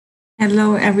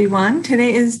Hello, everyone.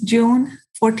 Today is June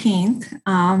 14th.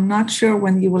 I'm not sure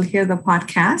when you will hear the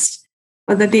podcast,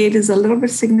 but the date is a little bit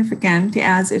significant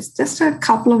as it's just a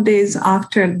couple of days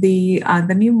after the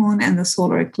new moon and the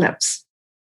solar eclipse.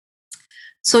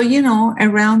 So,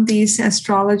 around these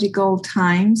astrological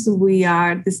times,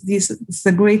 this is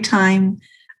a great time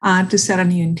to set a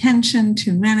new intention,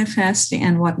 to manifest,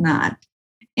 and whatnot.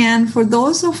 And for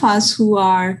those of us who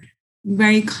are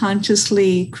very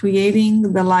consciously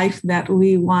creating the life that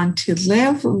we want to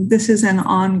live, this is an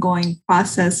ongoing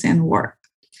process and work.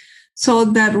 So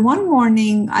that one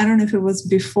morning, I don't know if it was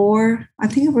before, I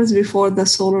think it was before the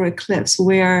solar eclipse,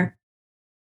 where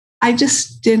I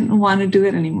just didn't want to do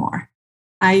it anymore.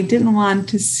 I didn't want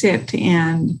to sit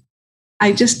and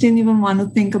I just didn't even want to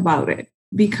think about it,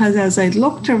 because as I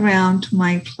looked around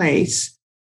my place,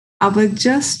 I was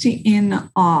just in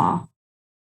awe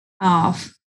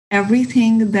of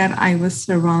everything that I was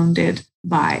surrounded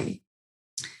by.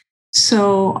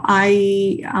 So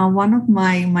one of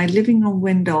my living room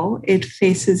window, it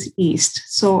faces east.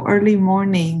 So early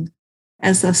morning,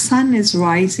 as the sun is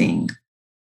rising,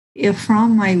 if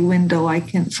from my window,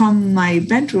 from my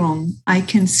bedroom, I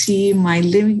can see my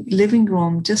living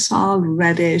room just all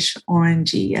reddish,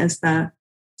 orangey as the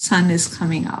sun is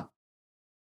coming up.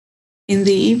 In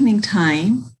the evening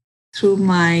time, through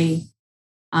my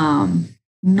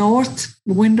north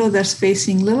window that's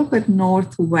facing a little bit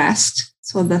northwest.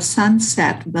 So the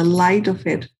sunset, the light of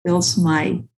it fills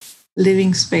my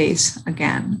living space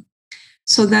again.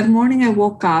 So that morning I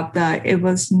woke up, it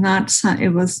was not sun,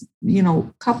 it was, a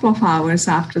couple of hours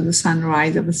after the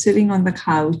sunrise. I was sitting on the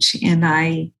couch and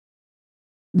my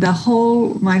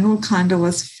whole condo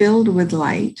was filled with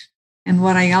light. And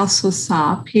what I also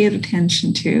paid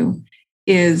attention to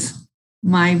is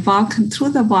my balcony. Through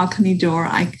the balcony door,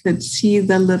 I could see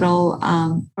the little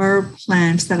herb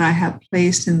plants that I have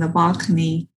placed in the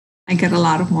balcony. I get a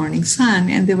lot of morning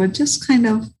sun, and they were just kind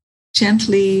of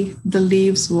gently, the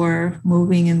leaves were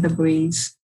moving in the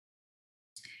breeze.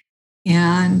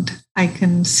 And I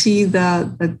can see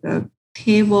the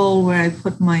table where I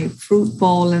put my fruit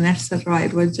bowl and etc. I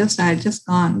had just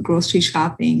gone grocery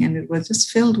shopping, and it was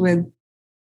just filled with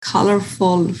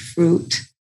colorful fruit.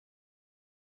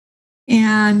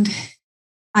 And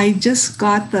I just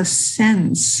got the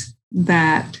sense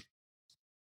that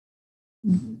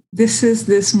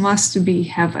this must be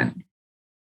heaven,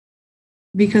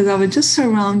 because I was just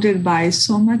surrounded by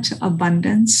so much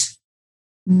abundance,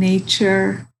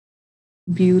 nature,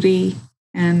 beauty,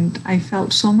 and I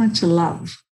felt so much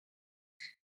love.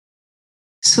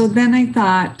 So then I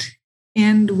thought,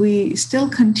 and we still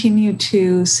continue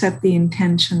to set the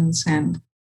intentions and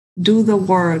do the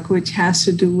work which has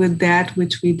to do with that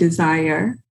which we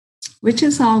desire, which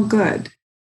is all good.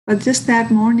 But just that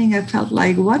morning, I felt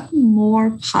like what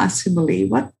possibly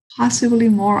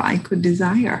more I could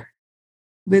desire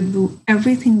with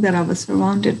everything that I was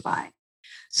surrounded by.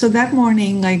 So that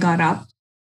morning I got up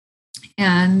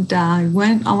and I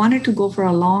wanted to go for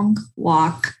a long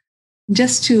walk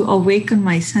just to awaken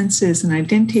my senses. And I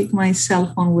didn't take my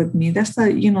cell phone with me. That's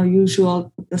the,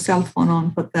 usual, put the cell phone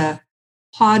on, put the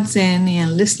pods in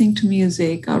and listening to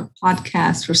music or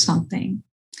podcast or something.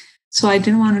 So I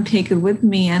didn't want to take it with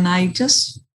me. And I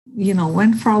just,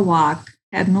 went for a walk,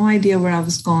 had no idea where I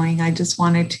was going. I just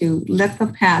wanted to let the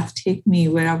path take me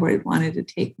wherever it wanted to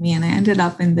take me. And I ended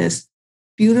up in this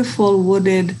beautiful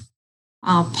wooded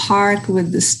park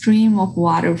with the stream of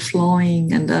water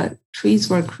flowing, and the trees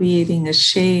were creating a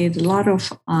shade, a lot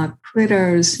of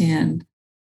critters and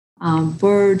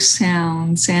bird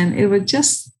sounds. And it was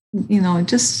just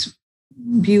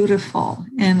beautiful.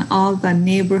 And all the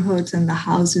neighborhoods and the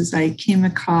houses I came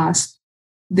across,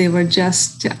 they were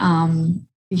just,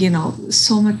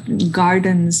 so much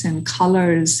gardens and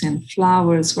colors and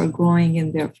flowers were growing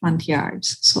in their front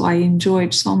yards. So I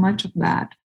enjoyed so much of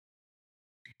that.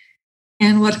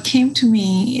 And what came to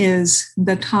me is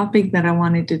the topic that I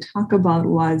wanted to talk about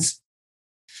was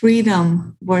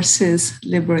freedom versus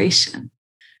liberation.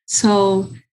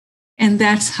 So, and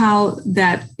that's how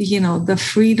the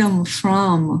freedom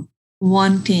from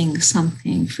wanting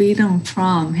something, freedom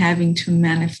from having to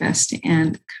manifest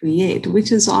and create,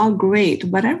 which is all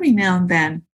great. But every now and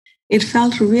then it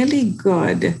felt really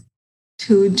good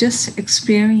to just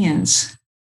experience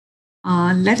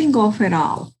letting go of it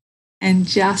all and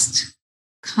just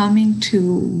coming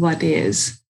to what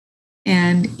is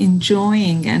and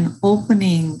enjoying and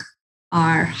opening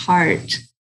our heart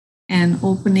and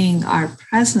opening our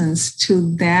presence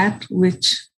to that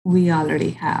which we already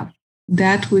have,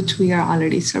 that which we are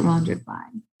already surrounded by.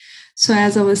 So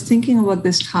as I was thinking about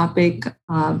this topic,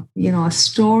 a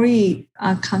story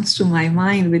comes to my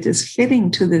mind, which is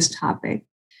fitting to this topic.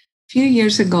 A few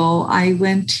years ago, I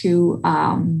went to,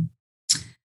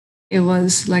 it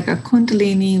was like a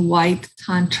Kundalini white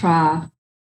Tantra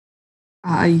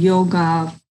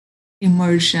yoga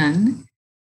immersion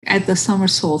at the summer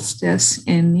solstice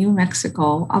in New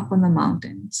Mexico, up on the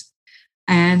mountains.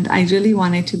 And I really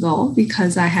wanted to go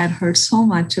because I had heard so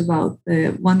much about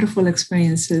the wonderful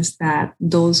experiences that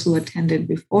those who attended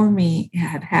before me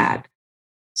had had.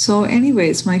 So,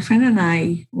 anyways, my friend and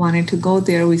I wanted to go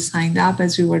there. We signed up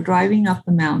as we were driving up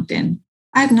the mountain.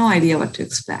 I had no idea what to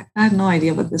expect. I had no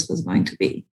idea what this was going to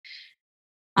be.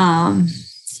 And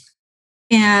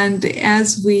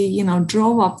as we,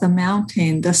 drove up the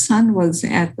mountain, the sun was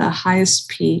at the highest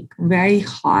peak, very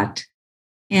hot.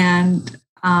 And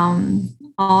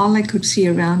all I could see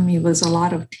around me was a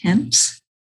lot of tents.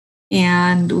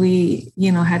 And we,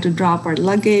 had to drop our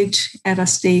luggage at a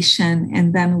station,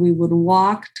 and then we would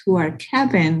walk to our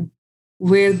cabin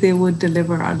where they would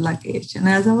deliver our luggage. And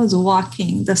as I was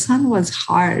walking, the sun was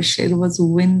harsh, it was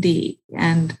windy,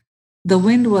 and the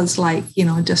wind was like,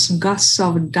 just gusts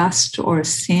of dust or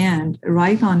sand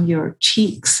right on your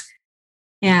cheeks.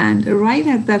 And right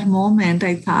at that moment,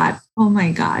 I thought, oh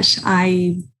my gosh,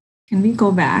 can we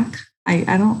go back?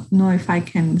 I don't know if I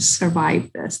can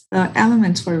survive this. The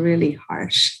elements were really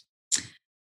harsh.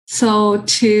 So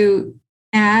to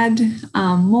add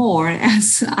more,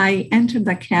 as I entered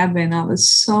the cabin, I was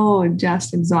so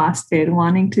just exhausted,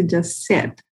 wanting to just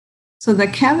sit. So the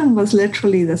cabin was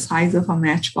literally the size of a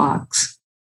matchbox.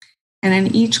 And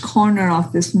in each corner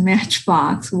of this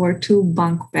matchbox were 2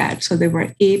 bunk beds. So there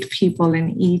were 8 people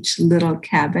in each little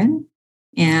cabin.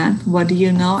 And what do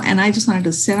you know? And I just wanted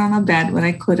to sit on a bed, but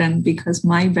I couldn't because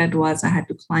my bed I had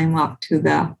to climb up to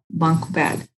the bunk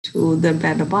bed, to the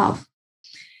bed above.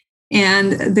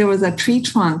 And there was a tree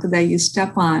trunk that you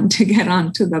step on to get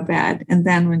onto the bed. And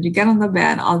then when you get on the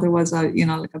bed, all there was like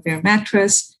a bare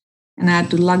mattress. And I had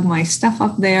to lug my stuff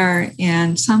up there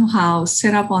and somehow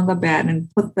sit up on the bed and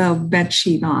put the bed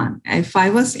sheet on. If I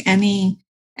was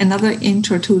another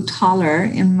inch or 2 taller,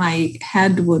 and my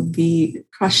head would be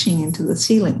crushing into the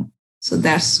ceiling. So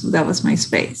that was my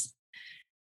space.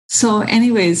 So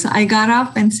anyways, I got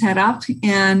up and sat up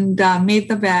and made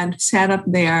the bed, sat up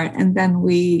there. And then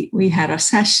we had a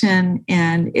session,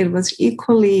 and it was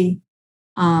equally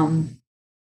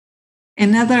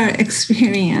another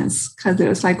experience because there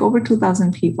was like over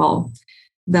 2,000 people.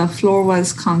 The floor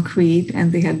was concrete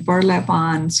and they had burlap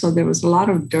on. So there was a lot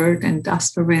of dirt and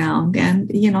dust around. And,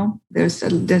 there's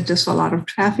just a lot of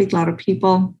traffic, a lot of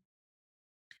people.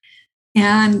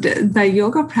 And the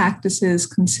yoga practices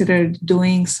considered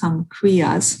doing some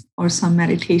kriyas or some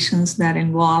meditations that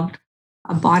involved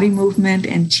a body movement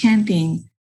and chanting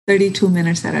 32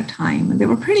 minutes at a time. And they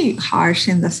were pretty harsh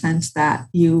in the sense that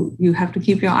you have to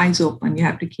keep your eyes open. You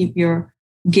have to keep your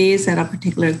gaze at a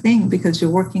particular thing because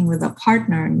you're working with a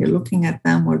partner and you're looking at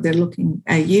them or they're looking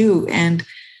at you. And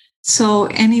so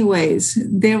anyways,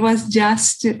 there was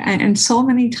just, and so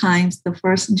many times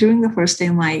during the first day,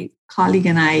 my colleague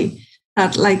and I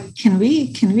thought, like, can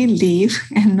we leave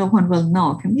and no one will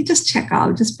know? Can we just check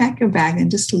out, just pack your bag and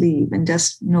just leave and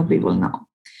just nobody will know?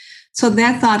 So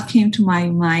that thought came to my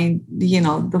mind,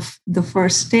 the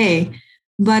first day.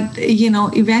 But,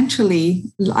 eventually,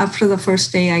 after the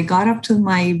first day, I got up to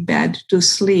my bed to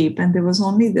sleep, and there was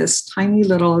only this tiny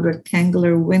little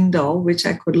rectangular window which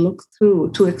I could look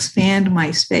through to expand my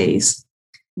space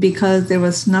because there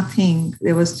was nothing.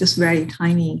 There was just very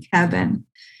tiny cabin.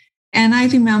 And I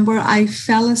remember I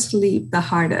fell asleep the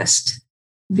hardest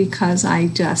because I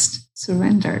just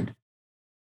surrendered.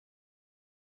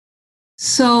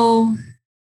 So,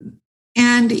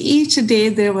 and each day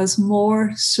there was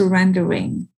more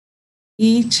surrendering.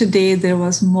 Each day there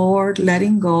was more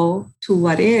letting go to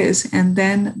what is. And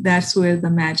then that's where the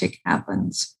magic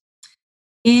happens.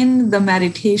 In the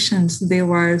meditations, there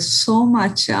was so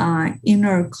much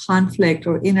inner conflict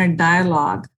or inner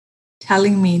dialogue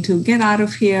telling me to get out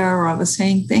of here, or I was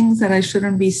saying things that I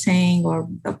shouldn't be saying, or,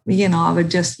 I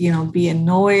would just, be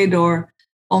annoyed, or,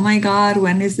 oh my God,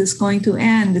 when is this going to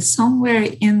end? Somewhere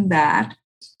in that,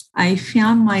 I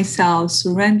found myself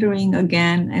surrendering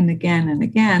again and again and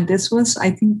again. This was,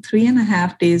 I think,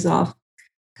 3.5 days of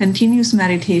continuous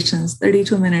meditations,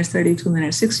 32 minutes,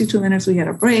 62 minutes. We had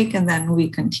a break and then we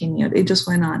continued. It just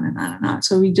went on and on and on.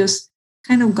 So we just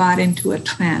kind of got into a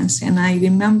trance. And I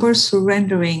remember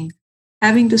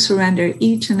having to surrender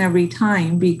each and every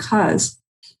time because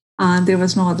there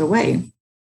was no other way.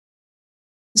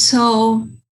 So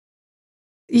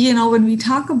when we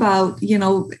talk about,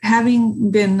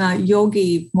 having been a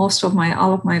yogi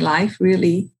all of my life,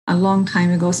 really a long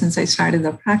time ago since I started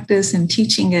the practice and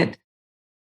teaching it,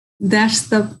 that's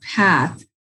the path,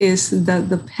 is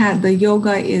the path. The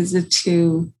yoga is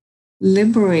to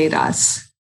liberate us,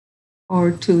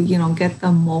 or to, get the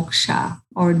moksha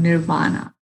or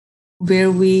nirvana, where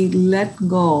we let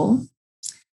go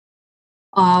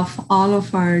of all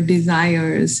of our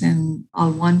desires and our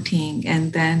wanting,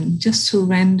 and then just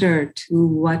surrender to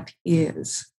what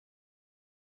is.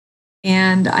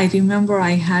 And I remember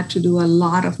I had to do a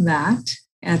lot of that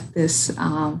at this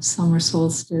summer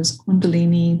solstice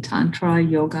Kundalini Tantra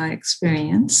yoga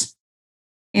experience.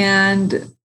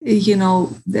 And,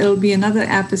 there'll be another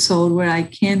episode where I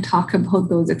can talk about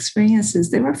those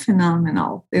experiences. They were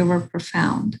phenomenal. They were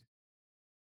profound.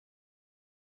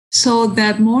 So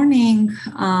that morning,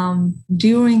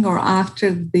 during or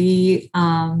after the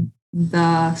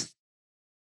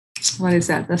what is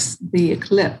that? The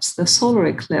eclipse, the solar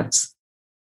eclipse,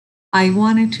 I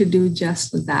wanted to do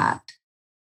just that.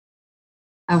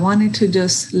 I wanted to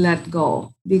just let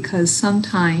go, because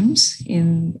sometimes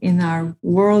in our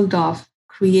world of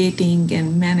creating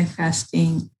and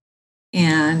manifesting,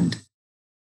 and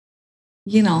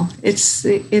it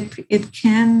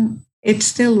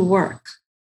still work.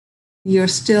 You're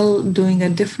still doing a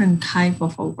different type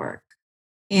of a work.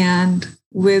 And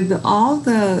with all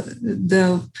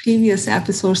the previous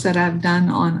episodes that I've done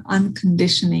on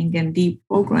unconditioning and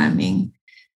deprogramming,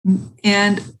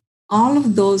 and all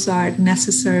of those are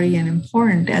necessary and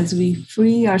important as we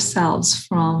free ourselves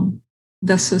from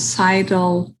the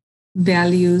societal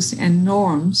values and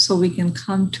norms so we can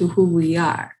come to who we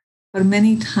are. But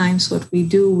many times what we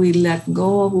do, we let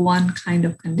go of one kind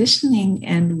of conditioning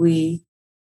and we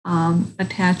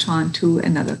attach on to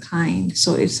another kind.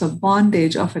 So it's a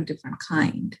bondage of a different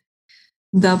kind.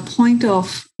 The point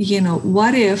of,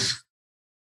 what if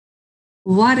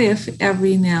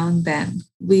every now and then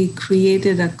we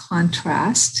created a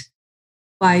contrast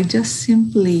by just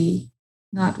simply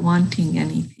not wanting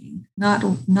anything,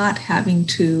 not having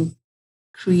to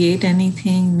create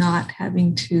anything, not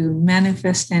having to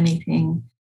manifest anything,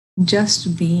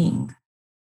 just being.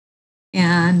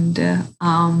 And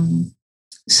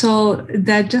so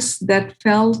that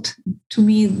felt to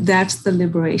me, that's the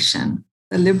liberation.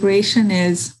 The liberation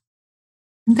is,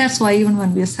 that's why even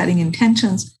when we're setting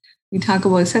intentions, we talk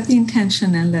about set the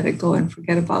intention and let it go and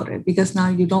forget about it, because now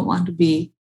you don't want to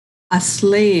be a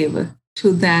slave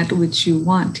to that which you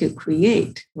want to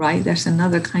create, right? That's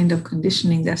another kind of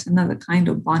conditioning. That's another kind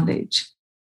of bondage.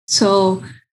 So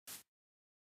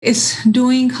it's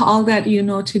doing all that you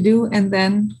know to do and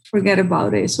then forget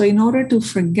about it. So in order to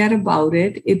forget about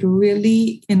it, it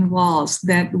really involves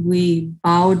that we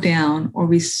bow down or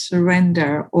we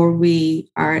surrender or we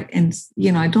are,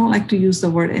 I don't like to use the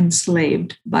word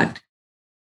enslaved, but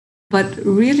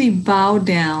really bow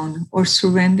down or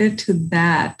surrender to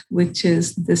that which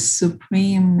is the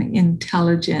supreme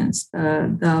intelligence,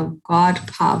 the God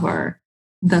power,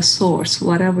 the source,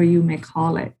 whatever you may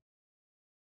call it.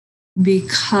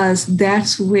 Because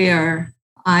that's where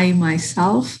I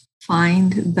myself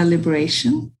find the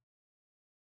liberation.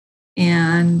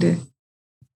 And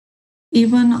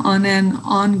even on an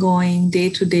ongoing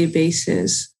day-to-day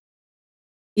basis,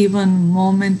 even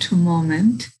moment to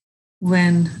moment,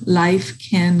 when life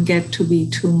can get to be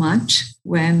too much,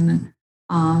 when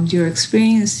you're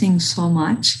experiencing so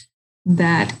much,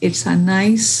 that it's a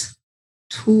nice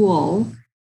tool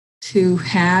to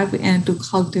have and to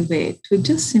cultivate, to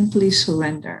just simply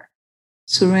surrender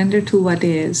to what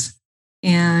is,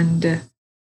 and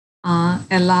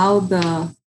allow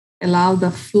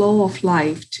the flow of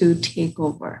life to take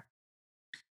over.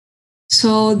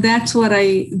 So that's what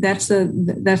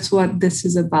this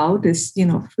is about, is,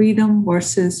 freedom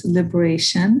versus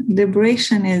liberation.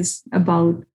 Liberation is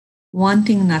about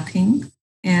wanting nothing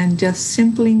and just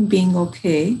simply being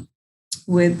okay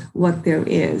with what there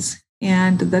is.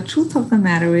 And the truth of the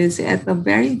matter is, at the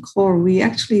very core, we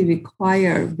actually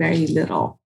require very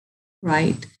little,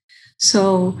 right?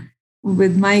 So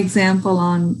with my example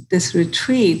on this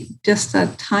retreat, just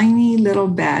a tiny little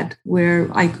bed where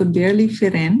I could barely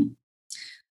fit in,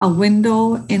 a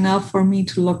window enough for me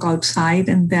to look outside,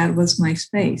 and that was my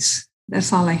space.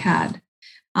 That's all I had.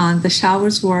 The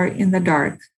showers were in the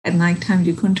dark. At nighttime,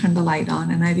 you couldn't turn the light on.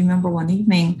 And I remember one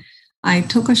evening, I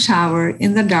took a shower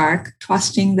in the dark,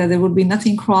 trusting that there would be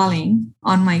nothing crawling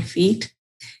on my feet.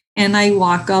 And I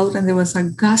walk out, and there was a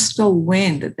gust of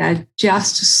wind that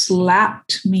just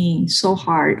slapped me so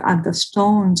hard at the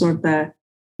stones, or the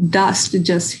dust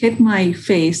just hit my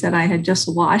face that I had just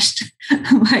washed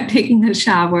by taking a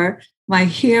shower. My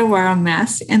hair were a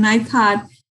mess. And I thought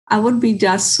I would be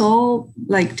just so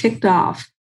like ticked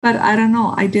off. But I don't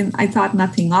know. I thought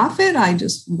nothing of it. I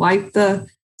just wiped the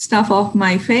stuff off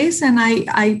my face and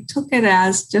I took it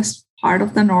as just part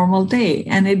of the normal day.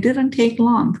 And it didn't take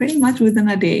long, pretty much within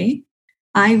a day.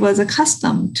 I was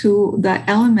accustomed to the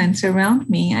elements around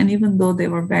me, and even though they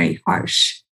were very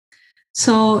harsh.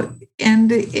 So,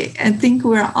 and I think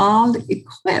we're all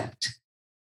equipped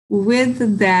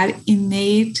with that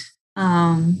innate,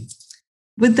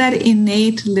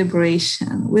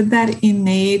 liberation, with that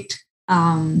innate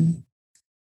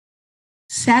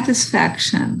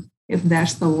satisfaction, if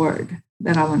that's the word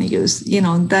that I want to use.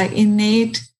 The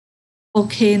innate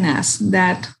okayness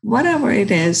that whatever it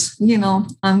is,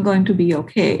 I'm going to be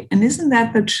okay. And isn't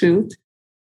that the truth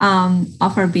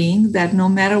of our being, that no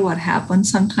matter what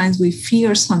happens, sometimes we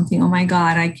fear something. Oh my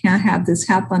God, I can't have this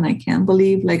happen. I can't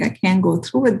believe, like, I can't go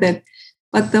through with it.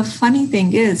 But the funny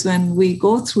thing is, when we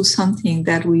go through something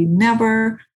that we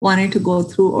never wanted to go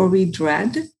through or we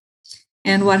dread,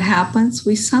 and what happens,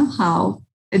 we somehow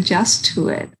adjust to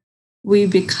it. We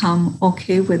become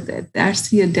okay with it. That's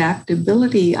the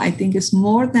adaptability. I think it's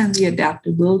more than the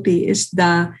adaptability. It's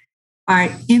our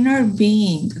inner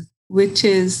being, which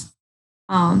is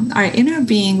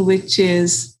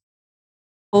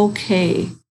okay,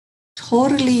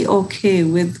 totally okay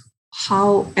with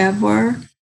however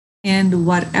and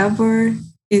whatever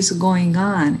is going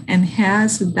on, and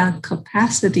has that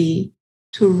capacity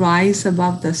to rise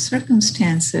above the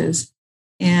circumstances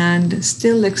and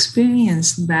still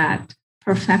experience that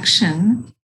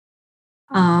perfection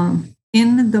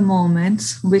in the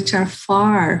moments which are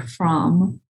far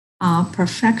from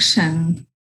perfection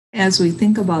as we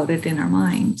think about it in our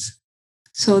minds.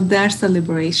 So that's the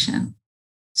liberation.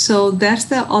 So that's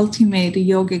the ultimate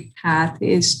yogic path,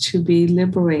 is to be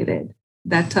liberated.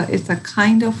 It's a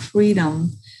kind of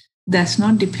freedom that's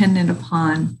not dependent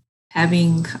upon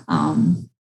having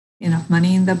enough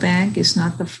money in the bank. It's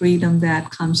not the freedom that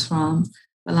comes from,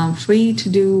 well, I'm free to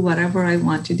do whatever I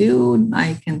want to do.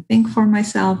 I can think for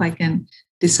myself. I can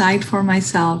decide for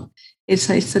myself. It's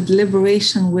a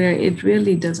liberation where it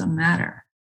really doesn't matter.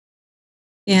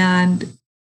 And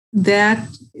that,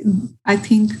 I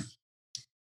think,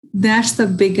 that's the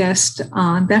biggest,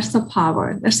 that's the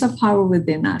power. That's the power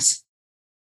within us.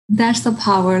 That's the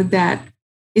power that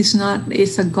is not,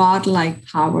 it's a godlike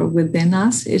power within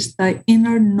us. It's the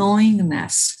inner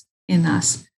knowingness in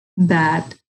us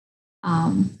that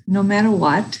no matter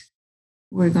what,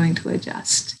 we're going to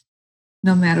adjust.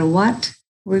 No matter what,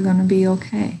 we're going to be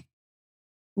okay.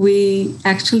 We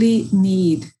actually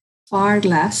need far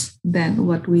less than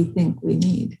what we think we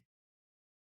need.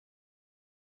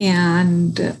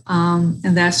 And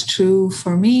that's true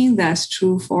for me. That's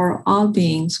true for all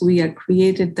beings. We are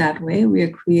created that way. We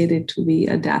are created to be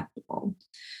adaptable.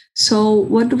 So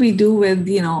what do we do with,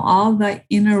 all the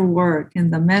inner work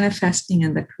and the manifesting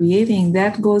and the creating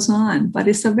that goes on? But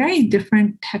it's a very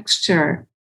different texture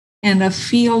and a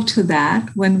feel to that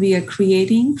when we are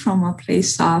creating from a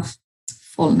place of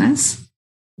fullness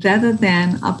rather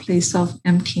than a place of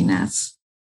emptiness.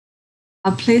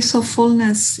 A place of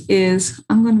fullness is,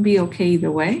 I'm going to be okay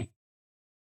either way.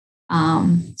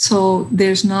 So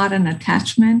there's not an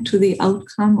attachment to the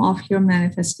outcome of your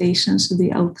manifestations, to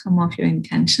the outcome of your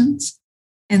intentions.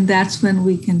 And that's when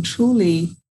we can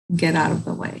truly get out of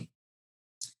the way.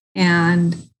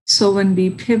 And so when we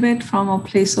pivot from a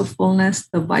place of fullness,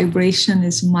 the vibration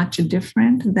is much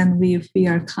different than if we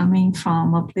are coming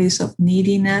from a place of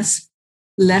neediness,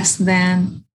 less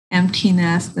than,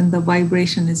 emptiness, then the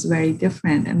vibration is very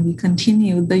different. And we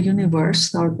continue, the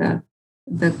universe or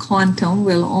the quantum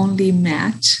will only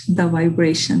match the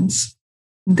vibrations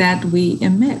that we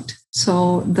emit.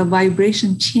 So the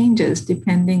vibration changes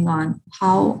depending on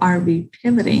how are we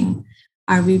pivoting.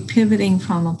 Are we pivoting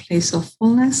from a place of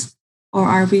fullness, or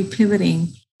are we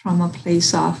pivoting from a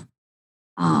place of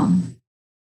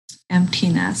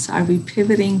emptiness? Are we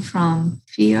pivoting from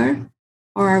fear,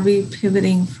 or are we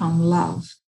pivoting from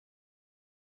love?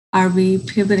 Are we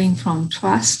pivoting from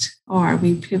trust, or are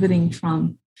we pivoting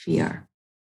from fear?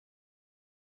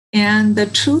 And the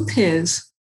truth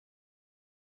is,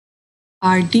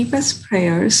 our deepest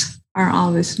prayers are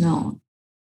always known.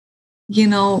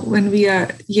 When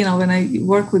I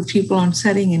work with people on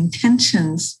setting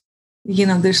intentions,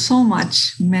 there's so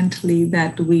much mentally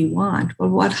that we want.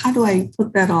 But how do I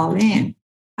put that all in?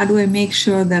 How do I make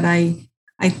sure that I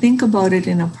think about it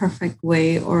in a perfect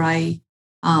way, or I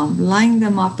line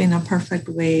them up in a perfect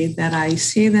way, that I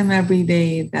say them every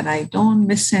day, that I don't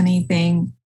miss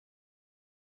anything?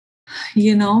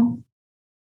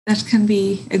 That can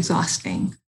be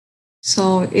exhausting.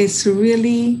 So it's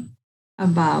really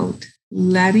about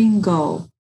letting go.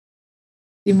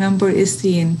 Remember, it's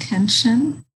the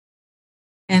intention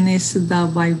and it's the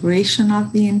vibration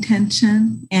of the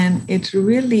intention. And it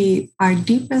really, our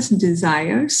deepest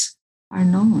desires are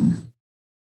known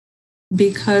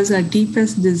because our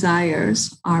deepest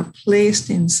desires are placed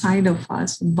inside of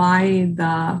us by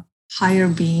the higher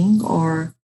being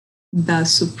or the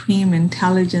supreme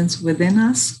intelligence within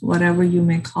us, whatever you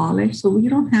may call it. So we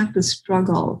don't have to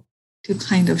struggle to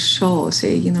kind of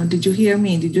say, did you hear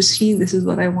me? Did you see this is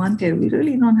what I wanted? We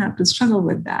really don't have to struggle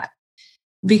with that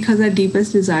because our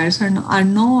deepest desires are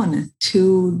known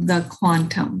to the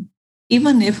quantum,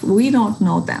 even if we don't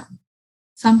know them.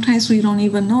 Sometimes we don't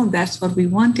even know that's what we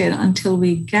wanted until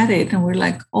we get it. And we're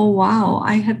like, oh, wow,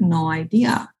 I had no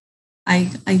idea.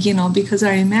 Because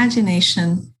our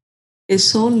imagination is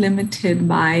so limited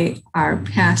by our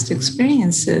past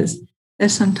experiences that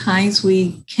sometimes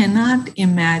we cannot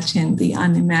imagine the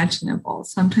unimaginable.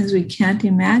 Sometimes we can't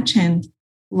imagine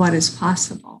what is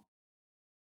possible.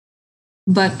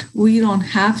 But we don't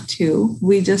have to.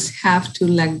 We just have to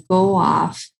let go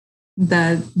of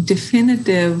the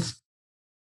definitive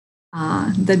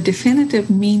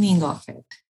meaning of it.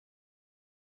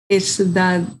 It's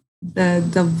the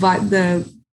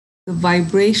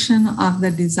vibration of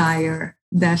the desire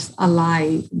that's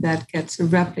alive, that gets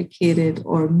replicated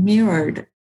or mirrored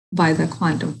by the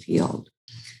quantum field.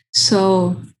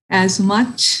 So as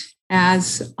much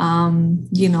as,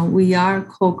 we are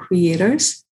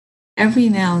co-creators, every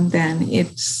now and then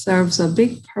it serves a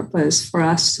big purpose for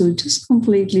us to just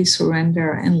completely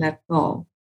surrender and let go.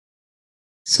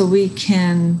 So we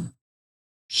can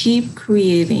keep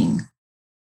creating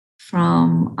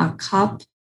from a cup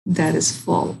that is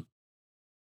full.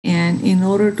 And in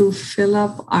order to fill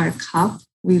up our cup,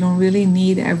 we don't really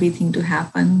need everything to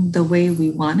happen the way we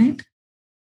want it.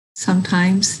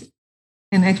 Sometimes,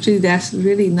 and actually that's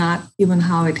really not even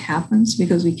how it happens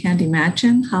because we can't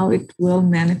imagine how it will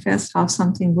manifest, how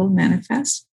something will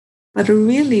manifest. But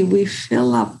really, we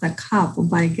fill up the cup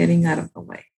by getting out of the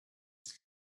way.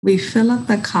 We fill up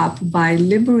the cup by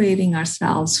liberating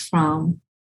ourselves from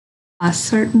by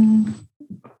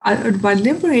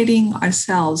liberating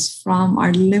ourselves from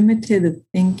our limited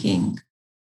thinking.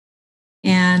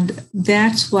 And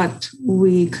that's what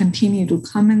we continue to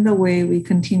come in the way. We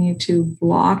continue to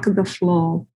block the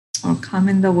flow or come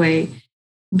in the way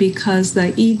because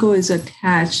the ego is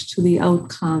attached to the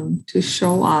outcome to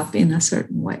show up in a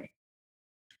certain way.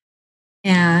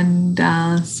 And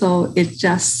so it's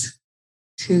just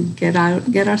to get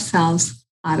ourselves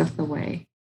out of the way.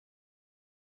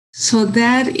 So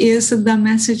that is the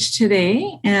message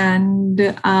today. And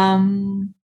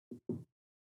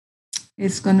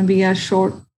it's going to be a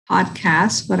short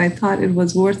podcast, but I thought it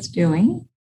was worth doing.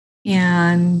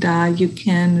 And you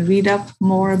can read up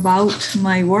more about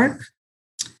my work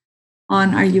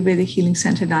on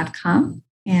ayurvedichealingcenter.com.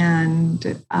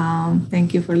 And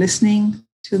thank you for listening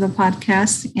to the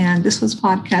podcast. And this was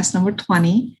podcast number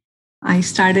 20. I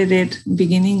started it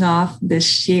beginning of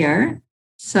this year.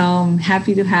 So I'm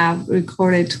happy to have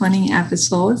recorded 20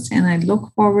 episodes, and I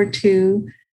look forward to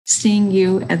seeing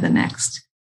you at the next.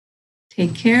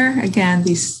 Take care. Again,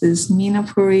 this is Meena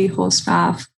Puri, host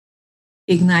of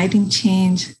Igniting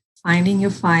Change, Finding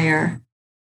Your Fire.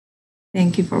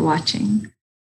 Thank you for watching.